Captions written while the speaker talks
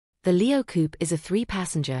The Leo Coupe is a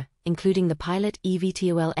 3-passenger, including the pilot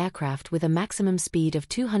eVTOL aircraft with a maximum speed of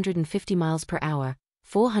 250 miles per hour,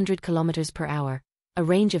 400 kilometers per hour, a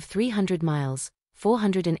range of 300 miles,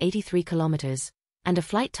 483 kilometers, and a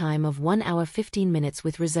flight time of 1 hour 15 minutes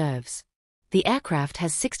with reserves. The aircraft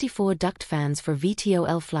has 64 duct fans for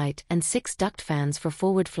VTOL flight and 6 duct fans for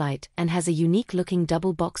forward flight and has a unique-looking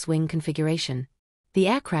double box wing configuration. The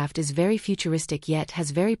aircraft is very futuristic yet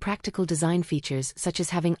has very practical design features such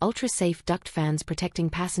as having ultra-safe duct fans protecting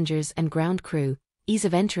passengers and ground crew, ease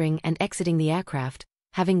of entering and exiting the aircraft,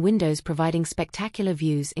 having windows providing spectacular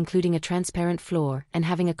views including a transparent floor and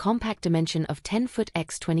having a compact dimension of 10 foot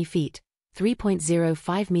x 20 feet,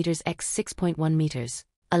 3.05 meters x 6.1 meters,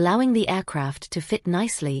 allowing the aircraft to fit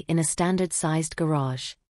nicely in a standard-sized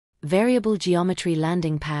garage. Variable geometry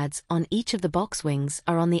landing pads on each of the box wings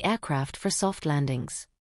are on the aircraft for soft landings.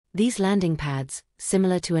 These landing pads,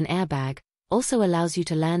 similar to an airbag, also allows you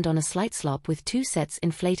to land on a slight slop with 2 sets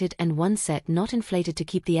inflated and 1 set not inflated to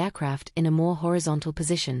keep the aircraft in a more horizontal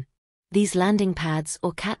position. These landing pads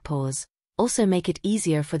or cat paws also make it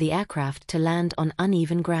easier for the aircraft to land on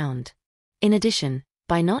uneven ground. In addition,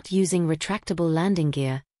 by not using retractable landing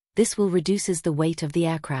gear, this will reduces the weight of the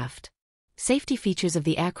aircraft. Safety features of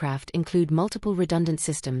the aircraft include multiple redundant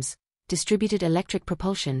systems. Distributed electric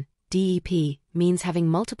propulsion, DEP, means having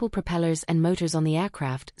multiple propellers and motors on the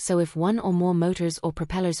aircraft, so if one or more motors or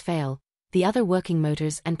propellers fail, the other working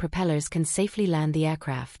motors and propellers can safely land the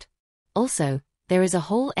aircraft. Also, there is a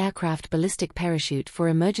whole aircraft ballistic parachute for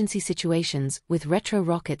emergency situations with retro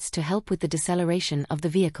rockets to help with the deceleration of the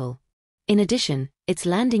vehicle. In addition, its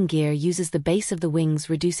landing gear uses the base of the wings,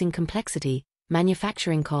 reducing complexity,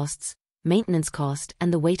 manufacturing costs, maintenance cost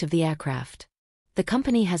and the weight of the aircraft. The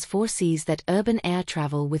company has foresees that urban air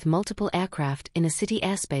travel with multiple aircraft in a city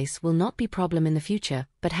airspace will not be problem in the future,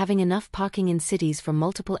 but having enough parking in cities for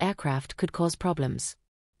multiple aircraft could cause problems.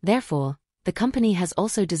 Therefore, the company has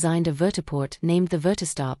also designed a vertiport named the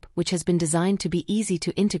Vertistop, which has been designed to be easy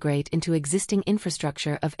to integrate into existing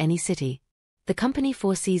infrastructure of any city. The company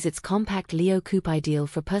foresees its compact Leo Coupe ideal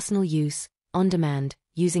for personal use, on demand,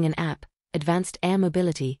 using an app, advanced air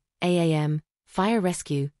mobility, AAM, fire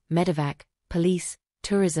rescue, medevac, police,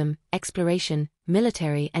 tourism, exploration,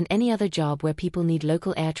 military and any other job where people need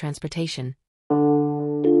local air transportation.